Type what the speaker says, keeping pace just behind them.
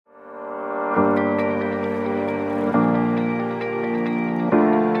Traumatic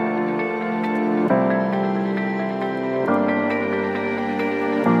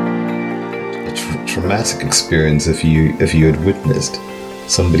experience if you had witnessed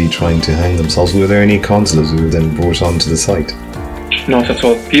somebody trying to hang themselves. Were there any counselors who were then brought onto the site? Not at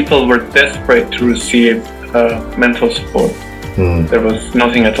all. People were desperate to receive mental support. There was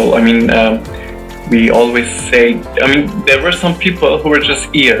nothing at all. I mean, we always say, there were some people who were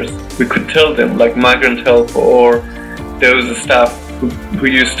just ears. We could tell them, like migrant help or those staff who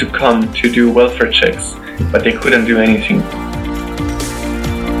used to come to do welfare checks, but they couldn't do anything.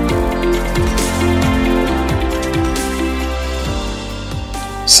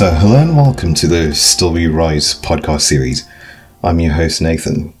 So, hello and welcome to the Still We Rise podcast series. I'm your host,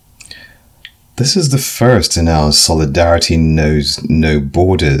 Nathan. This is the first in our Solidarity Knows No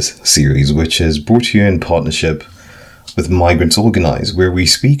Borders series, which is brought to you in partnership with Migrants Organise, where we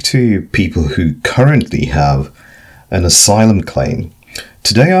speak to people who currently have an asylum claim.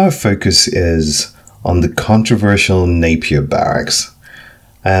 Today our focus is on the controversial Napier Barracks,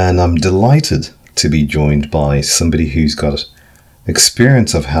 and I'm delighted to be joined by somebody who's got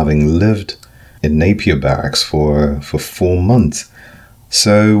experience of having lived in Napier Barracks for 4 months.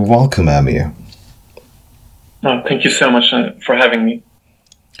 So welcome, Amir. Oh, thank you so much for having me.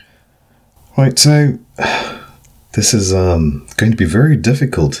 Right, so this is going to be a very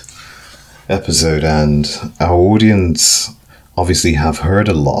difficult episode, and our audience obviously have heard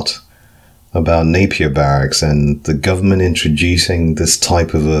a lot about Napier Barracks and the government introducing this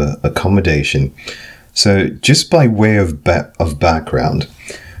type of accommodation. So just by way of background,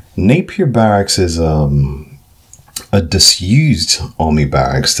 Napier Barracks is a disused army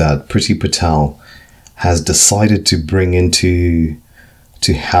barracks that Priti Patel has decided to bring into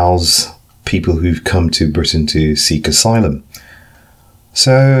to house people who've come to Britain to seek asylum.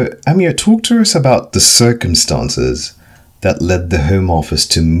 So, Amir, talk to us about the circumstances that led the Home Office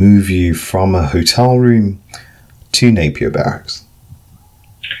to move you from a hotel room to Napier Barracks.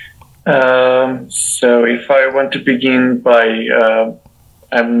 So if I want to begin by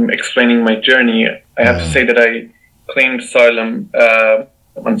explaining my journey, I have to say that I claimed asylum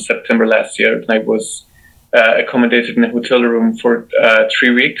on September last year, and I was accommodated in a hotel room for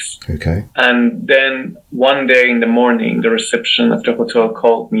 3 weeks. Okay. And then one day in the morning, the reception of the hotel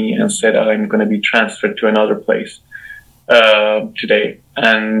called me and said I'm going to be transferred to another place today.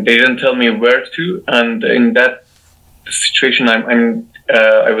 And they didn't tell me where to. And in that situation,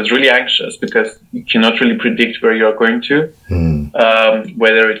 I was really anxious because you cannot really predict where you're going to,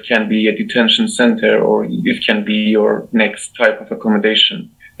 whether it can be a detention center or it can be your next type of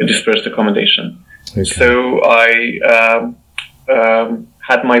accommodation, a dispersed accommodation. Okay. So I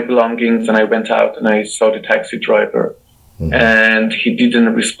had my belongings and I went out and I saw the taxi driver, and he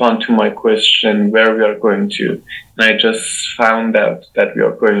didn't respond to my question where we are going to. And I just found out that we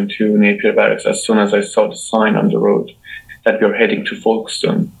are going to Napier Barracks as soon as I saw the sign on the road that we are heading to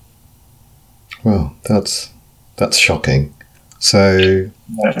Folkestone. Well, that's shocking. So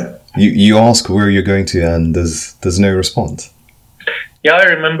you ask where you're going to, and there's no response. Yeah, I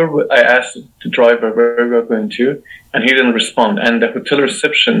remember I asked the driver where we are going to, and he didn't respond. And the hotel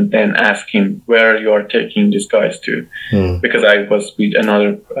reception then asked him where you are taking these guys to, because I was with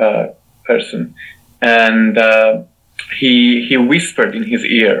another person, and he whispered in his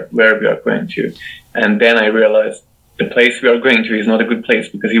ear where we are going to, and then I realized the place we are going to is not a good place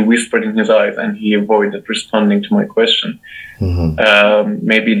because he whispered in his eyes and he avoided responding to my question.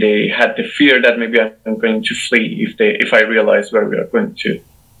 Maybe they had the fear that maybe I'm going to flee if I realize where we are going to.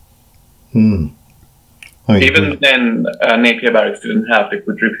 Even then, Napier Barracks didn't have a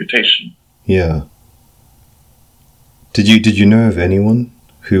good reputation. Yeah. Did you know of anyone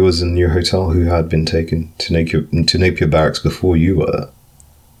who was in your hotel who had been taken to Napier Barracks before you were?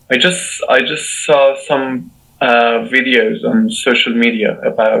 I just saw some videos on social media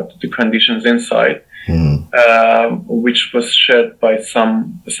about the conditions inside, which was shared by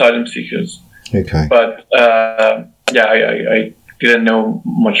some asylum seekers. Okay. But I didn't know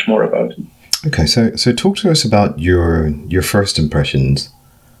much more about it. Okay, so talk to us about your first impressions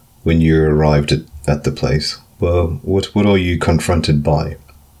when you arrived at the place. Well, what are you confronted by?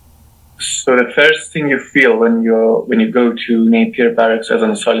 So the first thing you feel when you go to Napier Barracks as an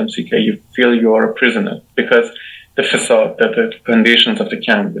asylum seeker, you feel you are a prisoner because the facade, the conditions of the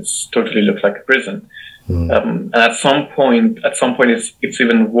camp, totally look like a prison. And at some point, it's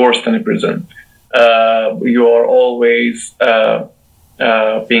even worse than a prison. You are always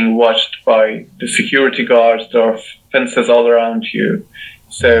being watched by the security guards. There are fences all around you.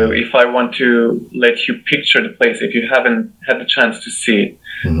 So if I want to let you picture the place, if you haven't had the chance to see it,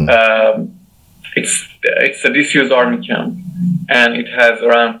 it's a disused army camp, and it has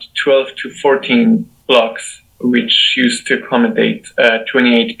around 12 to 14 blocks, which used to accommodate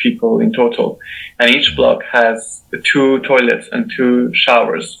 28 people in total. And each block has 2 toilets and 2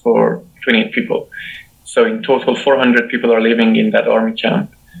 showers for 28 people. So in total, 400 people are living in that army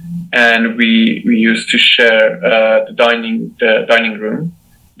camp. And we used to share the dining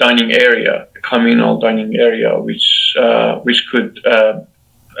area, the communal dining area, which could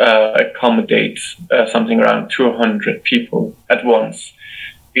accommodate something around 200 people at once,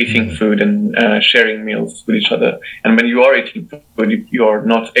 eating food and sharing meals with each other. And when you are eating food, you are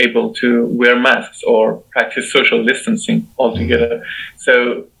not able to wear masks or practice social distancing altogether.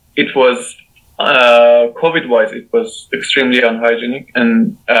 So it was, COVID-wise, it was extremely unhygienic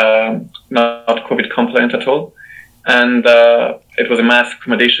and not COVID compliant at all. And it was a mass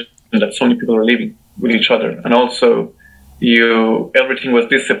accommodation that so many people were living with each other. And also, everything was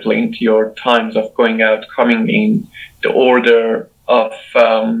disciplined. Your times of going out, coming in, the order of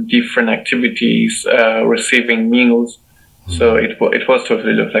different activities, receiving meals. So it was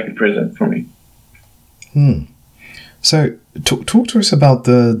totally looked like a prison for me. So talk to us about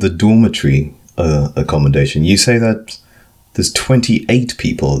the dormitory accommodation. You say that there's 28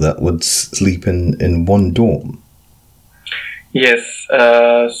 people that would sleep in one dorm. Yes.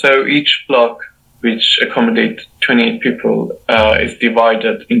 So each block, which accommodate 28 people, is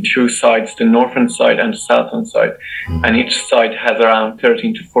divided in 2 sides, the northern side and the southern side. And each side has around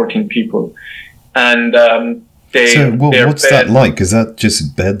 13 to 14 people. And what's that like? Is that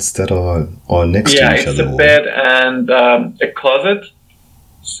just beds that are next to each other? Yeah, it's a bed and a closet.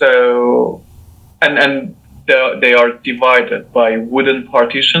 So, and they are divided by wooden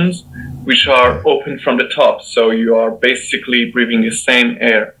partitions, which are open from the top. So you are basically breathing the same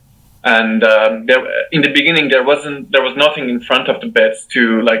air. And in the beginning, there was nothing in front of the beds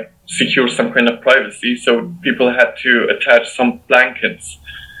to like secure some kind of privacy. So people had to attach some blankets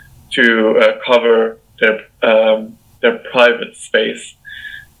to cover their private space.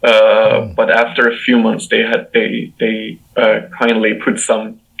 But after a few months, they kindly put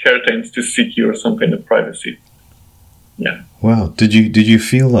some curtains to secure some kind of privacy. Yeah. Wow. Did you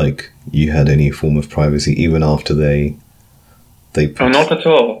feel like you had any form of privacy even after they Oh, not at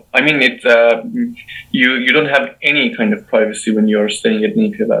all. I mean, you don't have any kind of privacy when you're staying at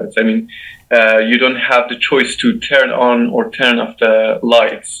Nipia Barracks. I mean, you don't have the choice to turn on or turn off the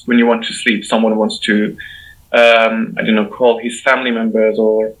lights when you want to sleep. Someone wants to, call his family members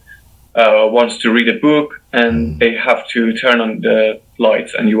or wants to read a book, and they have to turn on the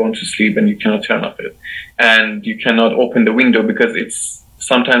lights, and you want to sleep and you cannot turn off it. And you cannot open the window because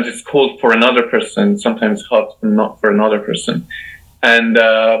sometimes it's cold for another person, sometimes hot not for another person. And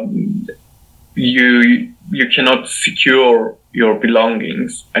you cannot secure your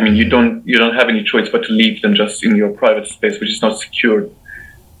belongings. I mean, you don't have any choice but to leave them just in your private space, which is not secured.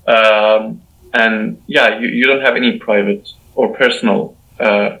 And yeah, you don't have any private or personal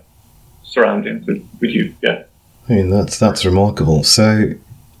surroundings with you. Yeah. I mean, that's remarkable. So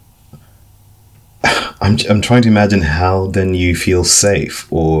I'm trying to imagine how then you feel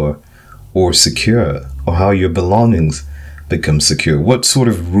safe or secure, or how your belongings become secure. What sort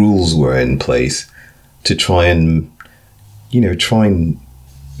of rules were in place to try and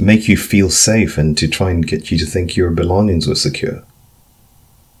make you feel safe and to try and get you to think your belongings were secure?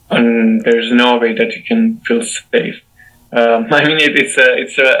 And there's no way that you can feel safe. I mean, it's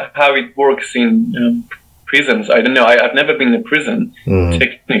how it works in prisons. I don't know. I've never been in a prison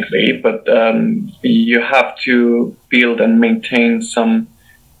technically, but you have to build and maintain some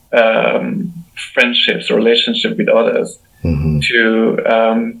friendships or relationship with others to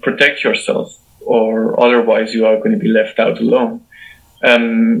protect yourself, or otherwise you are going to be left out alone. I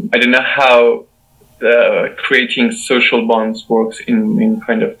don't know how creating social bonds works in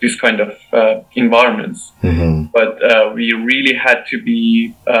this kind of environments, but we really had to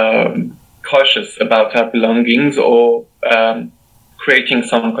be cautious about our belongings, or creating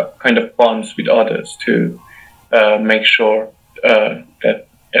some kind of bonds with others to make sure that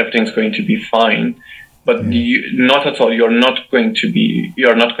everything's going to be fine. But not at all. You're not going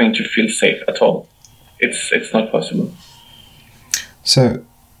to feel safe at all. It's not possible. So,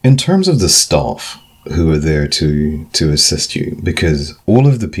 in terms of the staff who are there to assist you, because all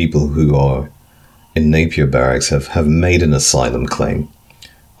of the people who are in Napier Barracks have made an asylum claim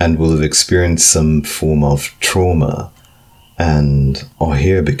and will have experienced some form of trauma and are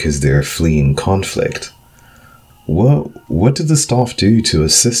here because they're fleeing conflict. What did the staff do to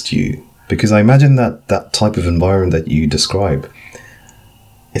assist you? Because I imagine that type of environment that you describe,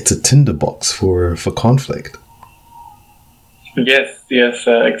 it's a tinderbox for conflict. Yes,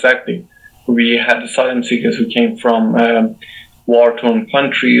 exactly. We had asylum seekers who came from war-torn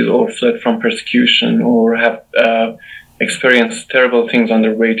countries or fled from persecution or have experienced terrible things on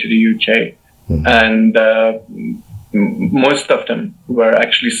their way to the UK. Mm-hmm. And most of them were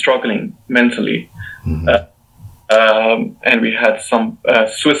actually struggling mentally. Mm-hmm. And we had some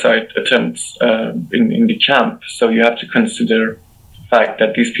suicide attempts in the camp. So you have to consider the fact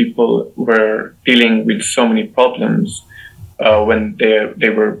that these people were dealing with so many problems when they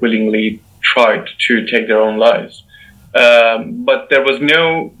were willingly tried to take their own lives. But there was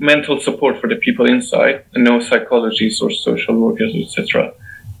no mental support for the people inside, no psychologists or social workers, etc.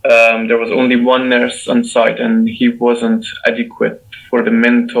 There was only one nurse on site, and he wasn't adequate for the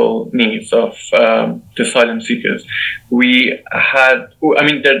mental needs of the asylum seekers. There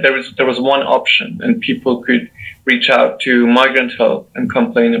was one option, and people could reach out to Migrant Help and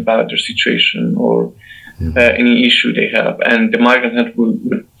complain about their situation or any issue they have, and the Migrant Help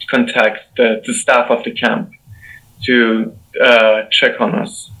would contact the staff of the camp to check on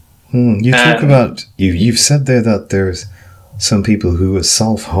us. You've said there that there's some people who were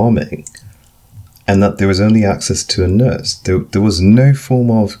self-harming and that there was only access to a nurse. There was no form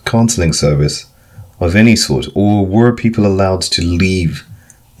of counselling service of any sort, or were people allowed to leave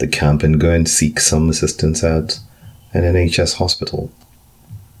the camp and go and seek some assistance at an NHS hospital?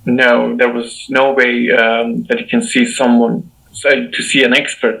 No, there was no way that you can see someone, to see an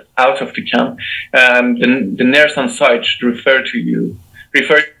expert out of the camp. The nurse on site should refer you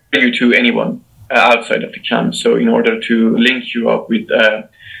to anyone outside of the camp. So in order to link you up with a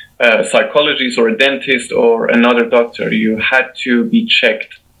psychologist or a dentist or another doctor, you had to be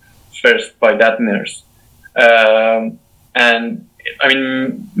checked first by that nurse. And I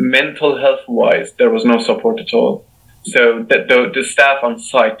mean, mental health wise, there was no support at all. So the staff on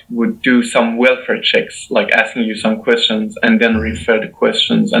site would do some welfare checks, like asking you some questions and then refer the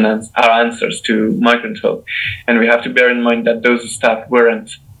questions and our answers to Migrant Help. And we have to bear in mind that those staff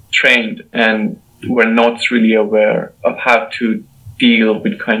weren't trained and were not really aware of how to deal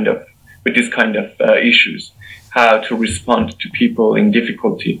with this kind of issues, how to respond to people in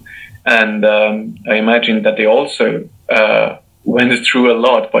difficulty. And I imagine that they also went through a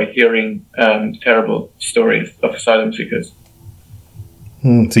lot by hearing terrible stories of asylum seekers.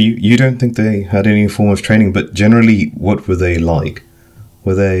 So you don't think they had any form of training, but generally, what were they like?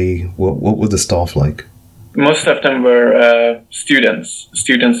 What were the staff like? Most of them were students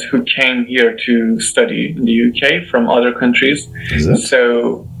who came here to study in the UK from other countries.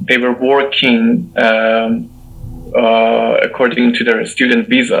 So they were working according to their student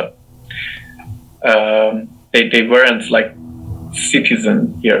visa. They weren't like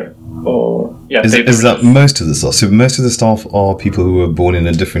citizen here. Is that most of the staff? So most of the staff are people who were born in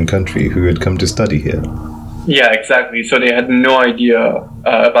a different country who had come to study here? Yeah, exactly. So they had no idea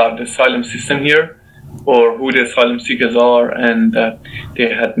about the asylum system here, or who the asylum seekers are, and they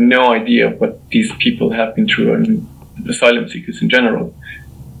had no idea what these people have been through, and asylum seekers in general.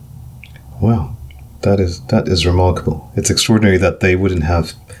 Wow, that is remarkable. It's extraordinary that they wouldn't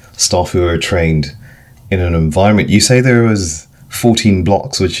have staff who are trained in an environment. You say there was 14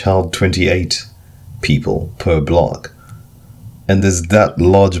 blocks which held 28 people per block, and there's that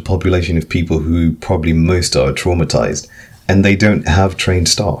large a population of people who probably most are traumatized, and they don't have trained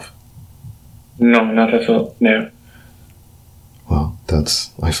staff. No, not at all. No. Well,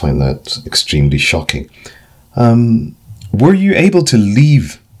 I find that extremely shocking. Were you able to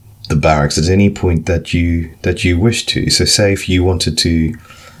leave the barracks at any point that you wished to? So say if you wanted to,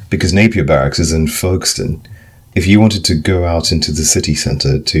 because Napier Barracks is in Folkestone, if you wanted to go out into the city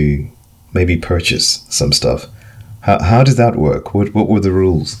centre to maybe purchase some stuff, how did that work? What were the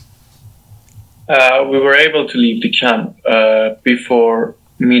rules? We were able to leave the camp before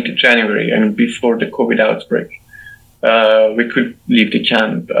mid-January, and before the COVID outbreak. We could leave the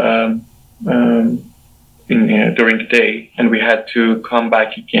camp during the day, and we had to come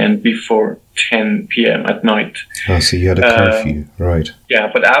back again before 10 p.m. at night. Oh, so you had a curfew, right? Yeah,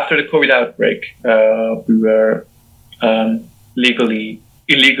 but after the COVID outbreak, we were illegally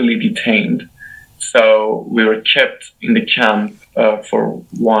detained. So we were kept in the camp for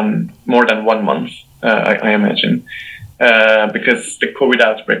more than 1 month, I imagine. Because the COVID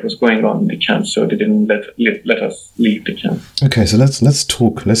outbreak was going on in the camp, so they didn't let us leave the camp. Okay, so let's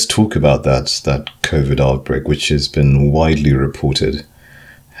talk about that COVID outbreak, which has been widely reported.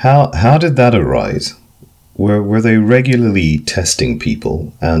 How did that arise? Were they regularly testing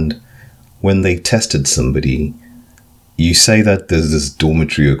people? And when they tested somebody, you say that there's this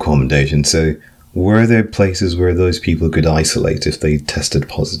dormitory accommodation. So were there places where those people could isolate if they tested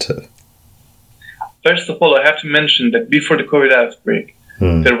positive? First of all, I have to mention that before the COVID outbreak,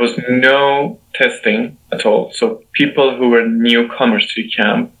 There was no testing at all. So people who were newcomers to the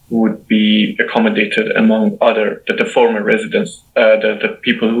camp would be accommodated among the former residents, the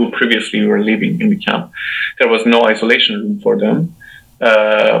people who previously were living in the camp. There was no isolation room for them,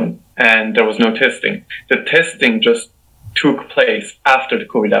 and there was no testing. The testing just took place after the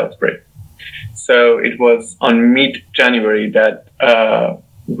COVID outbreak. So it was on mid-January that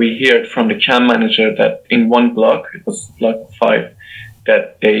we heard from the camp manager that in one block, it was block 5,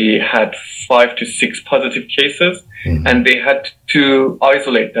 that they had 5 to 6 positive cases, and they had to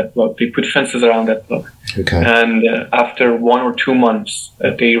isolate that block. They put fences around that block. Okay. And after 1 or 2 months,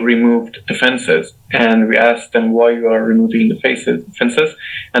 they removed the fences. And we asked them why you are removing the fences.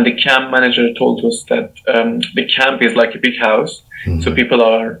 And the camp manager told us that the camp is like a big house. So people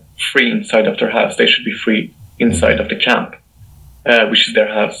are free inside of their house. They should be free inside of the camp, which is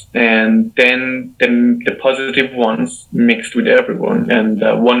their house. And then the positive ones mixed with everyone. And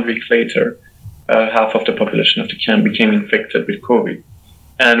 1 week later, half of the population of the camp became infected with COVID.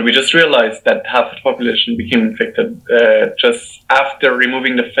 And we just realized that half of the population became infected just after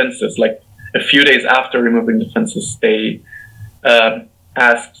removing the fences. Like a few days after removing the fences, they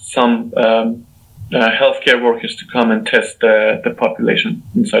asked some healthcare workers to come and test the population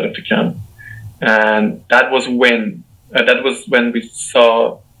inside of the camp. And that was when we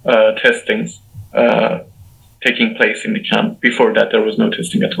saw testings taking place in the camp. Before that, there was no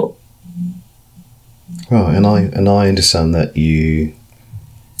testing at all. Oh, and I understand that you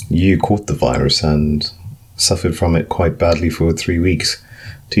caught the virus and suffered from it quite badly for 3 weeks.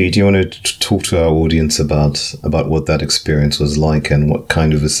 Do you want to talk to our audience about what that experience was like and what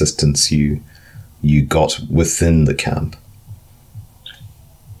kind of assistance you got within the camp?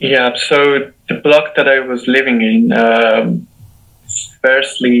 Yeah, so the block that I was living in,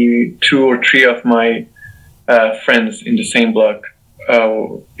 firstly, 2 or 3 of my friends in the same block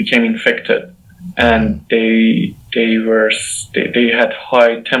became infected, and they had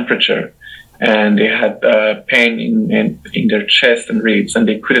high temperature, and they had pain in their chest and ribs, and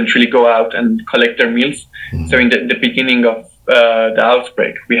they couldn't really go out and collect their meals. So in the beginning of the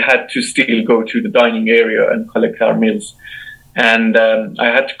outbreak, we had to still go to the dining area and collect our meals. And I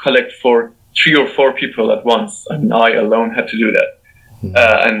had to collect for 3 or 4 people at once, and I alone had to do that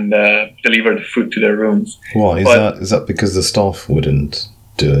and deliver the food to their rooms. Why? Is that because the staff wouldn't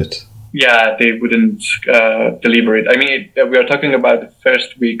do it? Yeah, they wouldn't deliver it. I mean, we are talking about the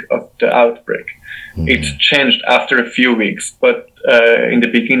first week of the outbreak. It changed after a few weeks, but in the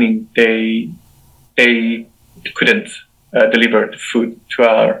beginning, they couldn't deliver the food to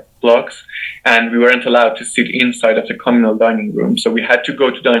our blocks, and we weren't allowed to sit inside of the communal dining room. So we had to go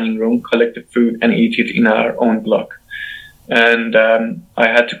to dining room, collect the food, and eat it in our own block. And I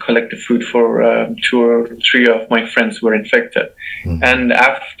had to collect the food for 2 or 3 of my friends who were infected. And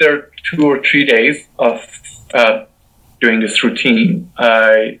after 2 or 3 days of doing this routine,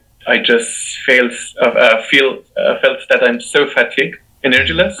 I just felt that I'm so fatigued,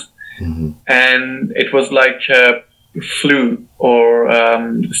 energyless, and it was like flu or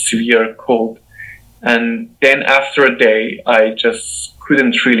severe cold. And then after a day, I just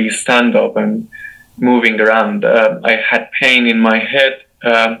couldn't really stand up and moving around. I had pain in my head,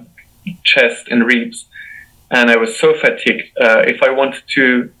 chest and ribs, and I was so fatigued. If I wanted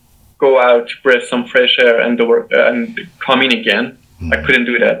to go out to breathe some fresh air and come in again, I couldn't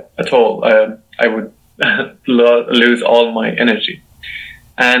do that at all. I would lose all my energy.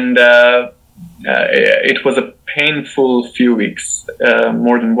 And it was a painful few weeks,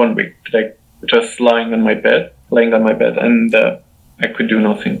 more than 1 week, like just lying on my bed, and I could do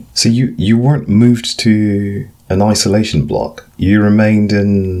nothing. So you weren't moved to an isolation block. You remained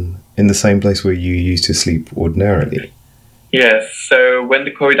in the same place where you used to sleep ordinarily. Yes. So when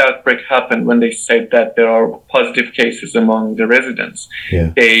the COVID outbreak happened, when they said that there are positive cases among the residents,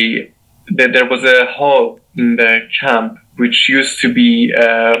 there was a hall in the camp which used to be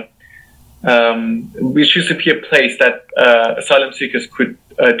a place that asylum seekers could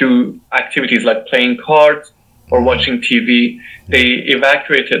do activities like playing cards or watching TV. They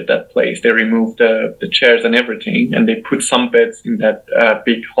evacuated that place. They removed the chairs and everything, and they put some beds in that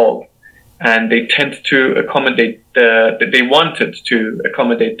big hall. And they tend to accommodate they wanted to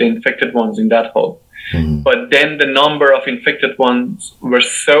accommodate the infected ones in that hall. But then the number of infected ones were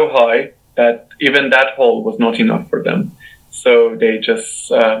so high that even that hall was not enough for them. So they just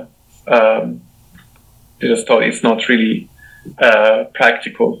thought it's not really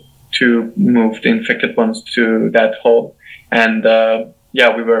practical to move the infected ones to that hall. And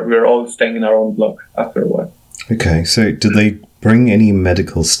we were all staying in our own block after a while. Okay, so did they bring any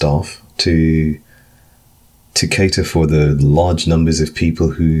medical staff to to cater for the large numbers of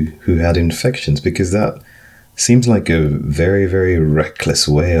people who had infections? Because that seems like a very, very reckless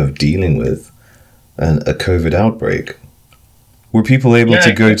way of dealing with a COVID outbreak. Were people able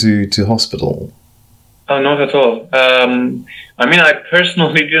to go to hospital? Oh, not at all. I mean, I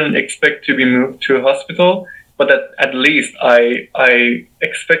personally didn't expect to be moved to a hospital, but at least I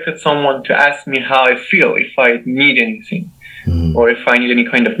expected someone to ask me how I feel, if I need anything, or if I need any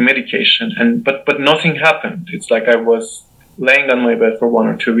kind of medication. But nothing happened. It's like I was laying on my bed for 1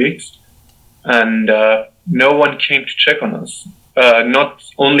 or 2 weeks, and no one came to check on us. Not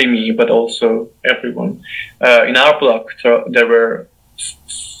only me, but also everyone. In our block, there were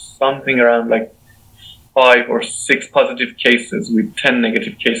something around like 5 or 6 positive cases with 10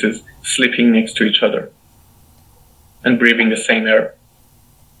 negative cases sleeping next to each other and breathing the same air.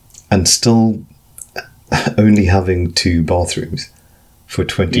 And still only having 2 bathrooms for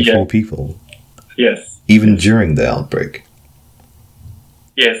 24 people? Yes. Even during the outbreak?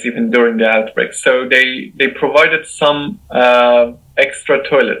 Yes, even during the outbreak. So they provided some extra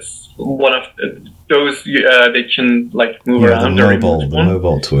toilets. One of those they can like move around. The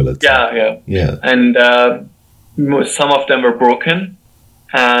mobile toilets. Yeah. And some of them were broken,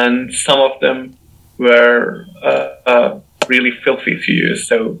 and some of them were really filthy to use.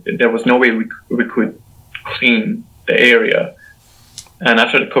 So there was no way we could clean the area. And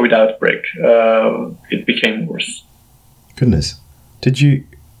after the COVID outbreak, it became worse. Goodness. Did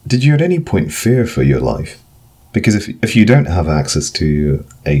you at any point fear for your life? Because if you don't have access to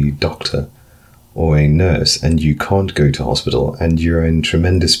a doctor or a nurse and you can't go to hospital and you're in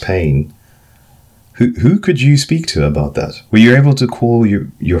tremendous pain, who could you speak to about that? Were you able to call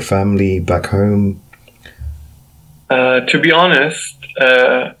your family back home? To be honest,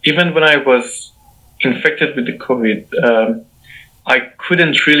 even when I was infected with the COVID, I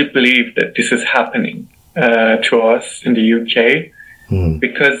couldn't really believe that this is happening to us in the UK.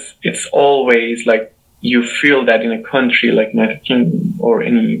 Because it's always like you feel that in a country like United Kingdom or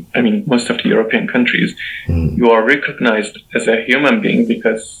most of the European countries, you are recognized as a human being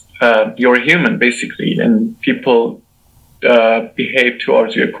because you're a human basically, and people behave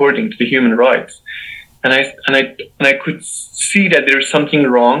towards you according to the human rights. And I could see that there's something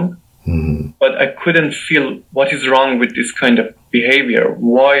wrong, but I couldn't feel what is wrong with this kind of behavior.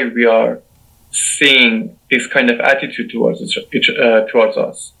 Why we are seeing this kind of attitude towards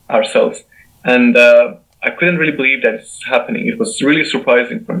us ourselves, and I couldn't really believe that it's happening. It was really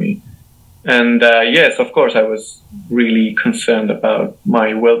surprising for me, and yes, of course, I was really concerned about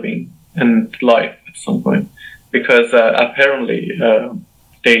my well-being and life at some point, because apparently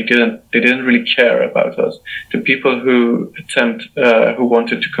they didn't really care about us. The people who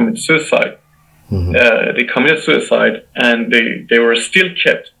wanted to commit suicide, they committed suicide, and they were still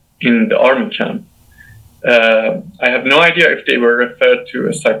kept in the army camp. I have no idea if they were referred to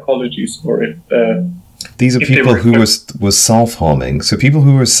a psychologist or if... These are people who were self-harming. So people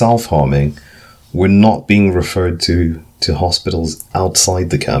who were self-harming were not being referred to hospitals outside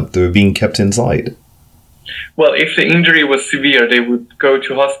the camp. They were being kept inside. Well, if the injury was severe, they would go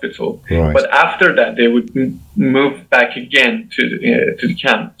to hospital. Right. But after that, they would move back again to the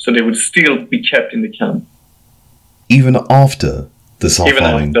camp. So they would still be kept in the camp. Even after the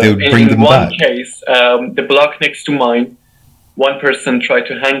self-harming, they would bring them back. In one case, the block next to mine, one person tried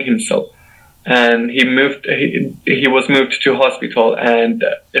to hang himself, and he was moved to hospital, and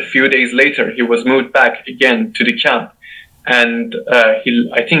a few days later he was moved back again to the camp, and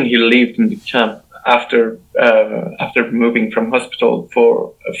I think he lived in the camp after moving from hospital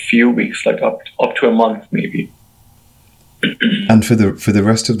for a few weeks, like up to a month maybe. And for the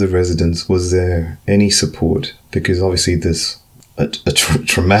rest of the residents, was there any support? Because obviously this a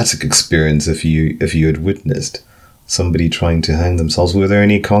traumatic experience if you had witnessed somebody trying to hang themselves. Were there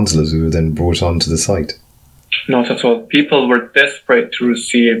any counselors who were then brought onto the site? Not at all. People were desperate to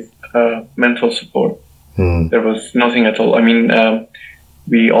receive mental support. There was nothing at all. I mean,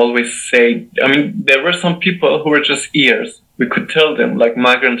 we always say, there were some people who were just ears. We could tell them, like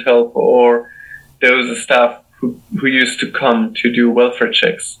migrant help or those staff who used to come to do welfare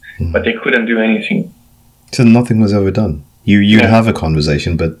checks, but they couldn't do anything. So nothing was ever done. You'd have a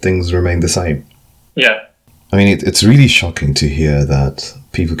conversation, but things remain the same. Yeah. I mean, it's really shocking to hear that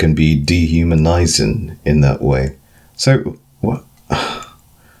people can be dehumanized in that way. So, what?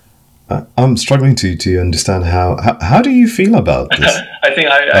 I'm struggling to understand how do you feel about this? I think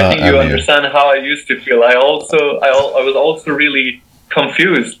you understand how I used to feel. I was also really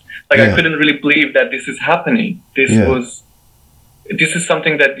confused. Like I couldn't really believe that this is happening. This is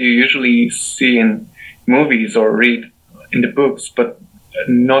something that you usually see in movies or read in the books, but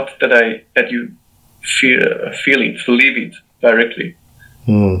not that you feel it, live it directly.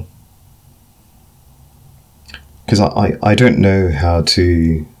 Because I don't know how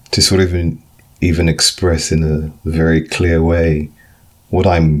to sort of even express in a very clear way what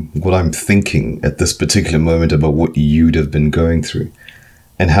I'm thinking at this particular moment about what you'd have been going through,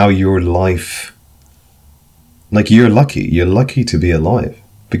 and how your life, like, you're lucky to be alive,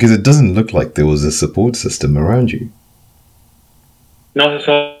 because it doesn't look like there was a support system around you. Not at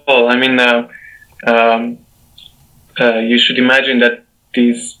all. I mean, you should imagine that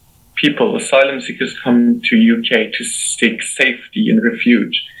these people, asylum seekers, come to UK to seek safety and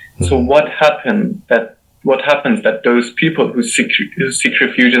refuge. So what happens that those people who seek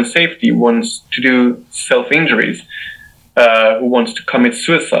refuge and safety wants to do self-injuries, who wants to commit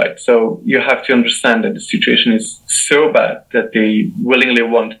suicide. So you have to understand that the situation is so bad that they willingly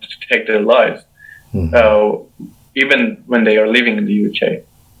want to take their lives, even when they are living in the UK.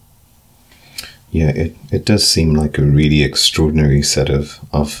 Yeah, it does seem like a really extraordinary set of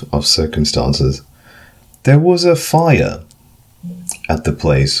circumstances. There was a fire at the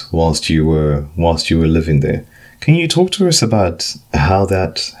place whilst you were living there. Can you talk to us about how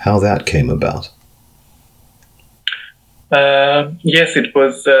that came about? Yes, it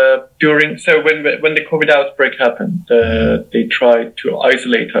was during. So when the COVID outbreak happened, they tried to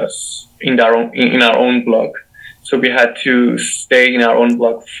isolate us in our own block. So we had to stay in our own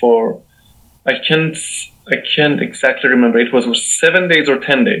block for, I can't exactly remember. It was 7 days or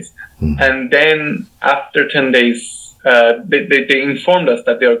 10 days, and then after 10 days. They informed us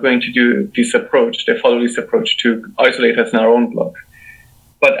that they are going to do this approach. They follow this approach to isolate us in our own block.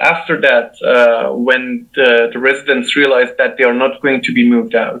 But after that, when the residents realized that they are not going to be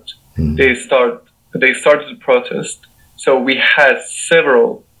moved out, they started to protest. So we had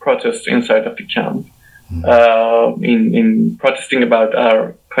several protests inside of the camp, in protesting about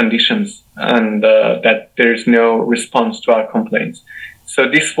our conditions and that there is no response to our complaints. So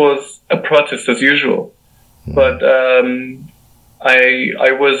this was a protest as usual. But I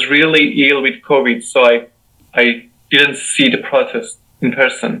was really ill with COVID, so I didn't see the protest in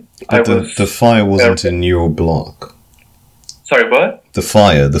person. But the fire wasn't in your block. Sorry, what? The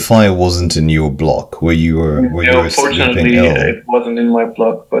fire wasn't in your block where you were fortunately, sleeping ill. It wasn't in my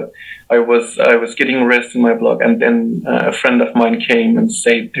block, but I was getting rest in my block, and then a friend of mine came and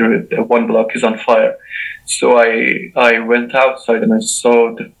said one block is on fire. So I went outside and I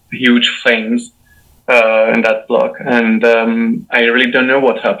saw the huge flames in that block, and I really don't know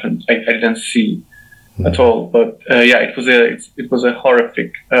what happened. I didn't see at all, but yeah, it was a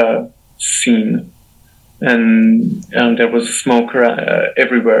horrific scene, and there was smoke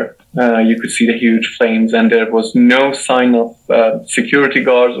everywhere. You could see the huge flames, and there was no sign of security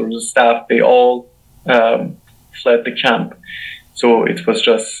guards or the staff. They all fled the camp, so it was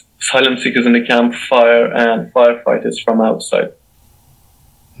just asylum seekers in the camp, fire, and firefighters from outside.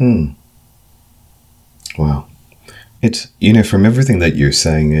 Wow. From everything that you're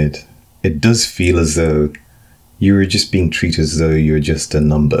saying, it does feel as though you were just being treated as though you're just a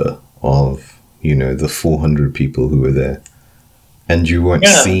number of, the 400 people who were there. And you weren't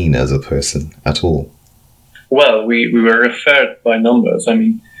seen as a person at all. Well, we were referred by numbers. I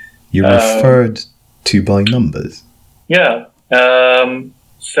mean... You were referred to by numbers? Yeah.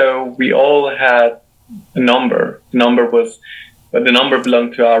 So we all had a number. The number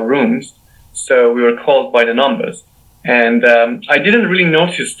belonged to our rooms. So we were called by the numbers, and I didn't really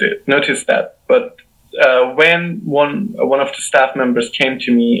notice that. But when one of the staff members came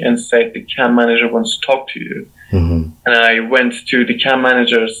to me and said the camp manager wants to talk to you, and I went to the camp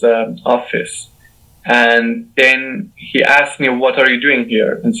manager's office, and then he asked me, "What are you doing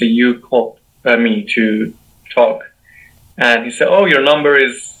here?" And so you called me to talk, and he said, "Oh, your number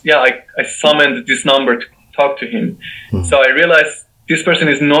is I summoned this number to talk to him." So I realized this person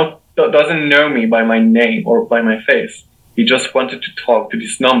doesn't know me by my name or by my face. He just wanted to talk to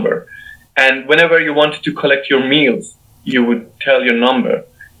this number. And whenever you wanted to collect your meals, you would tell your number.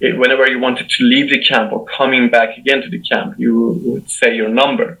 Whenever you wanted to leave the camp or coming back again to the camp, you would say your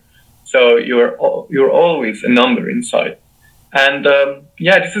number. So you're always a number inside. And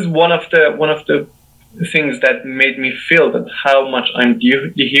this is one of the things that made me feel that how much I'm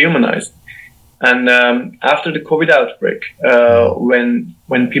dehumanized. And after the COVID outbreak,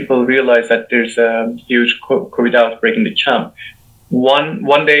 when people realized that there's a huge COVID outbreak in the camp,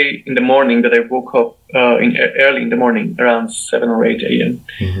 one day in the morning that I woke up early in the morning, around 7 or 8 a.m.,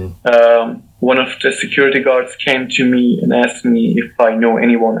 one of the security guards came to me and asked me if I know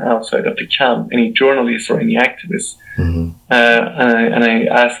anyone outside of the camp, any journalists or any activists. And I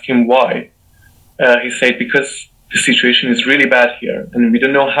asked him why. He said, because the situation is really bad here, and we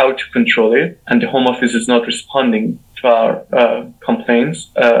don't know how to control it, and the Home Office is not responding to our complaints,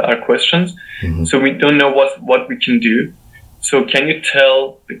 our questions. Mm-hmm. So we don't know what we can do. So can you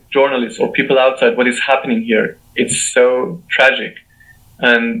tell the journalists or people outside what is happening here? It's so tragic.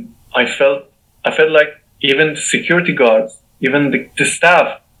 And I felt like even the security guards, even the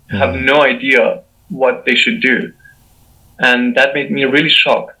staff have no idea what they should do. And that made me really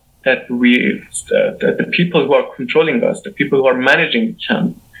shocked that that the people who are controlling us, the people who are managing the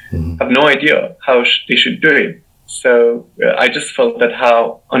camp, have no idea how they should do it. So I just felt that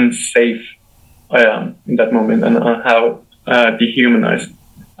how unsafe I am in that moment, and how dehumanized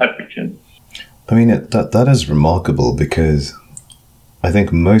I became. I mean, that is remarkable, because I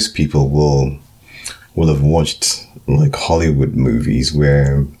think most people will have watched like Hollywood movies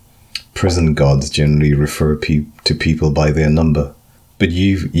where prison guards generally refer to people by their number. But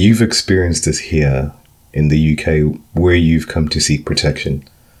you've experienced this here in the UK, where you've come to seek protection,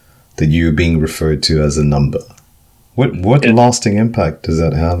 that you're being referred to as a number. What lasting impact does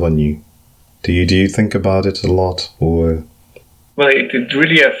that have on you? Do you think about it a lot, or? Well, it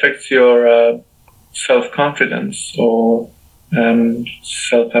really affects your self-confidence or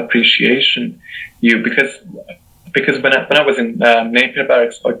self-appreciation. Because when I was in Napier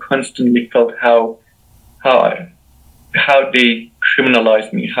Barracks, I constantly felt how they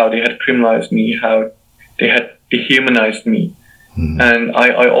criminalized me, how they had criminalized me, how they had dehumanized me. And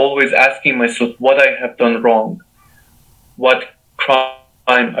I always asking myself what I have done wrong, what crime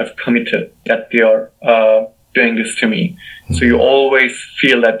I've committed that they are doing this to me. So you always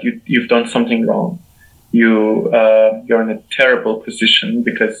feel that you've done something wrong. You're in a terrible position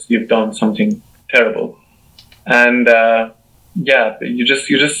because you've done something terrible. And you just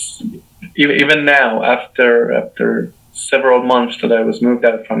even now, after several months that I was moved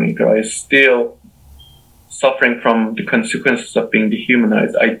out from Napier, I still suffering from the consequences of being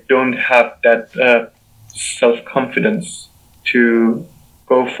dehumanized. I don't have that self-confidence to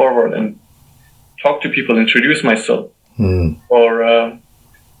go forward and talk to people, introduce myself, or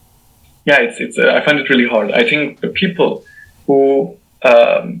it's I find it really hard. I think the people who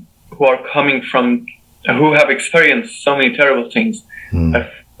are coming from, who have experienced so many terrible things, I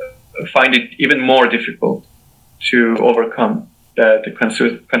find it even more difficult to overcome the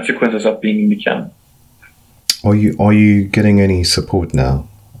consequences of being in the camp. Are you getting any support now?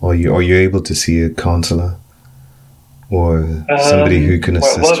 Are you able to see a counselor or somebody who can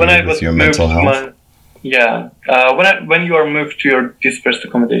assist you with your mental health? When you are moved to your dispersed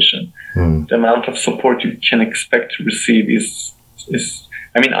accommodation, the amount of support you can expect to receive is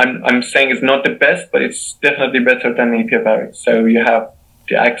I mean, I'm saying it's not the best, but it's definitely better than Napier Barracks. So you have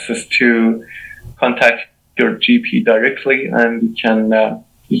the access to contact your GP directly, and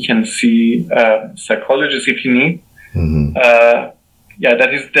you can see psychologists if you need.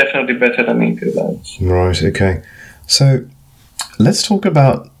 That is definitely better than Napier Barracks. Right. Okay. So let's talk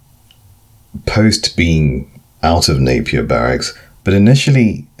about post being out of Napier Barracks. But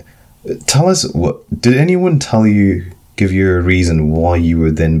initially, tell us, did anyone give you a reason why you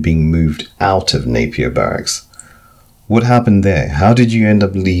were then being moved out of Napier Barracks? What happened there? How did you end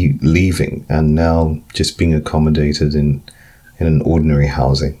up leaving and now just being accommodated in an ordinary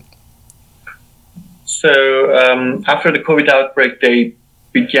housing? So after the COVID outbreak, they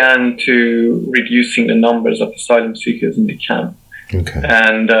began to reducing the numbers of asylum seekers in the camp. Okay.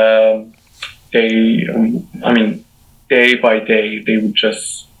 And day by day, they would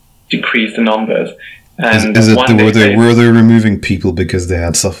just decrease the numbers. And were they removing people because they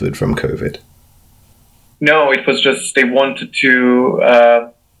had suffered from COVID? No, it was just they wanted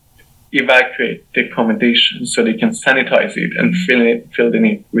to evacuate the accommodation so they can sanitize it and fill it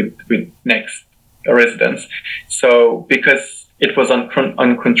with next residents. So because it was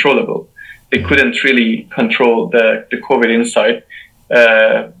uncontrollable, they couldn't really control the COVID inside.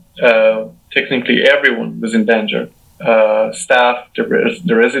 Technically, everyone was in danger. Staff,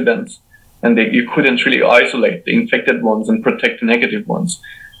 the residents, and you couldn't really isolate the infected ones and protect the negative ones.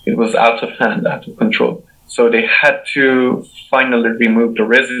 It was out of hand, out of control. So they had to finally remove the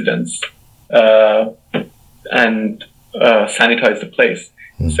residents and sanitize the place.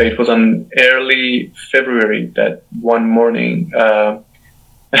 So it was on early February that one morning,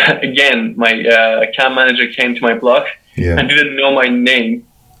 again, my camp manager came to my block and didn't know my name.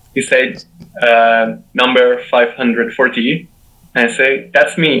 He said, number 540. And I say,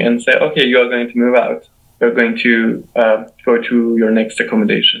 that's me. And say, okay, you are going to move out. You're going to go to your next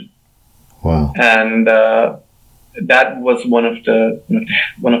accommodation. Wow. And that was one of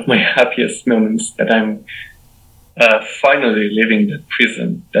my happiest moments, that I'm finally leaving that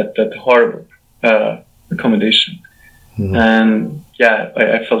prison, that horrible accommodation. And yeah,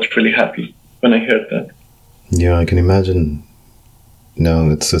 I felt really happy when I heard that. Yeah, I can imagine. No,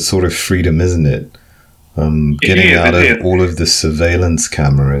 it's a sort of freedom, isn't it? Getting out of all of the surveillance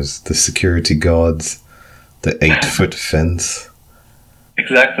cameras, the security guards, the 8-foot fence.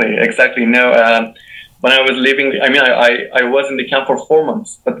 Exactly. No, when I was leaving, I was in the camp for 4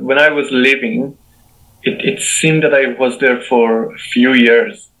 months, but when I was leaving, it seemed that I was there for a few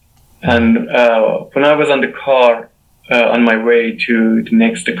years. And when I was on the car on my way to the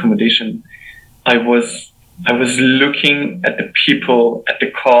next accommodation, I was looking at the people, at the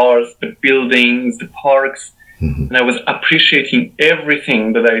cars, the buildings, the parks, and I was appreciating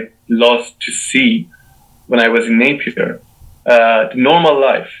everything that I lost to see when I was in Napier. The normal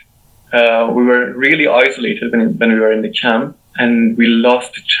life. We were really isolated when we were in the camp, and we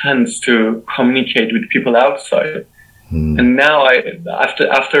lost the chance to communicate with people outside. And now,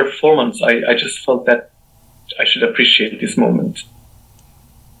 after 4 months, I just felt that I should appreciate this moment.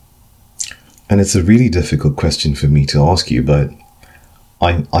 And it's a really difficult question for me to ask you, but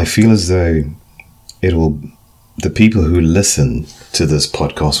I feel as though the people who listen to this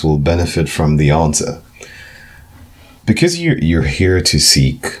podcast will benefit from the answer. Because you're here to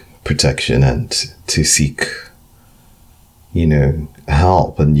seek protection and to seek,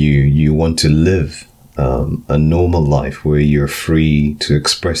 help, and you want to live a normal life where you're free to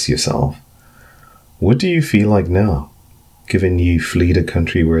express yourself. What do you feel like now, given you fled a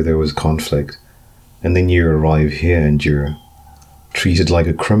country where there was conflict, and then you arrive here and you're treated like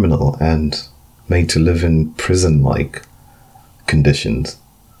a criminal and made to live in prison-like conditions?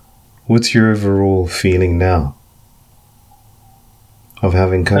 What's your overall feeling now of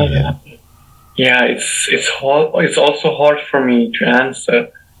having come here? Yeah, it's hard. It's also hard for me to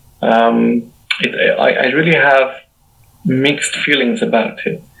answer. I really have mixed feelings about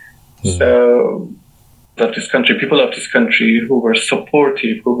it. So, of this country, people of this country who were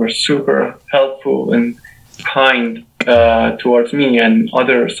supportive, who were super helpful and kind towards me and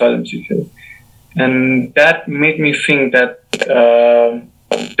other asylum seekers, and that made me think that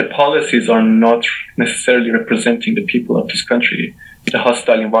the policies are not necessarily representing the people of this country. The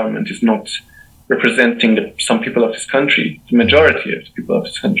hostile environment is not representing some people of this country, the majority of the people of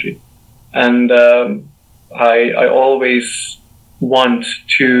this country. And I always want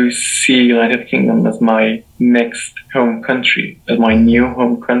to see United Kingdom as my next home country, as my new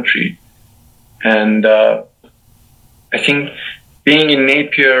home country. And I think being in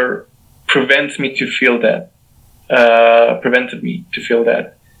Napier prevented me to feel that.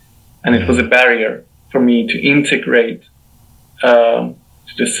 And it was a barrier for me to integrate to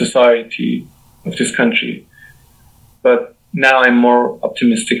the society of this country. But now I'm more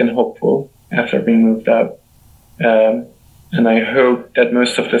optimistic and hopeful after being moved out. And I hope that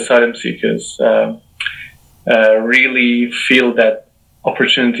most of the asylum seekers really feel that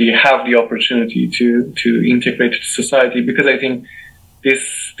have the opportunity to integrate to society, because I think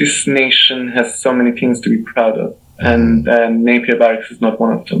this nation has so many things to be proud of, and Napier Barracks is not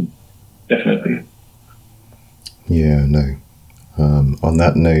one of them, definitely. Yeah, no. On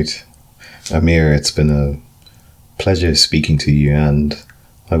that note, Amir, it's been a pleasure speaking to you, and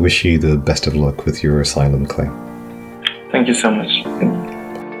I wish you the best of luck with your asylum claim. Thank you so much. Thank you.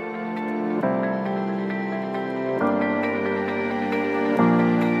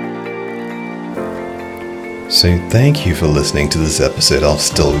 So thank you for listening to this episode of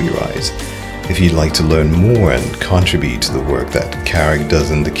Still We Rise. If you'd like to learn more and contribute to the work that Carag does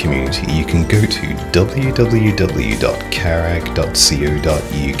in the community, you can go to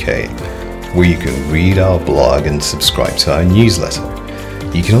www.carag.co.uk, where you can read our blog and subscribe to our newsletter.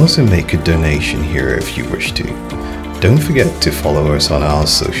 You can also make a donation here if you wish to. Don't forget to follow us on our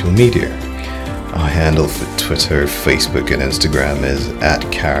social media. Our handle for Twitter, Facebook, and Instagram is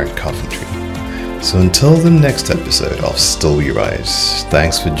 @CaragCoventry. So until the next episode of Still We Rise,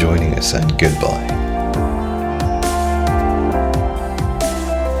 thanks for joining us and goodbye.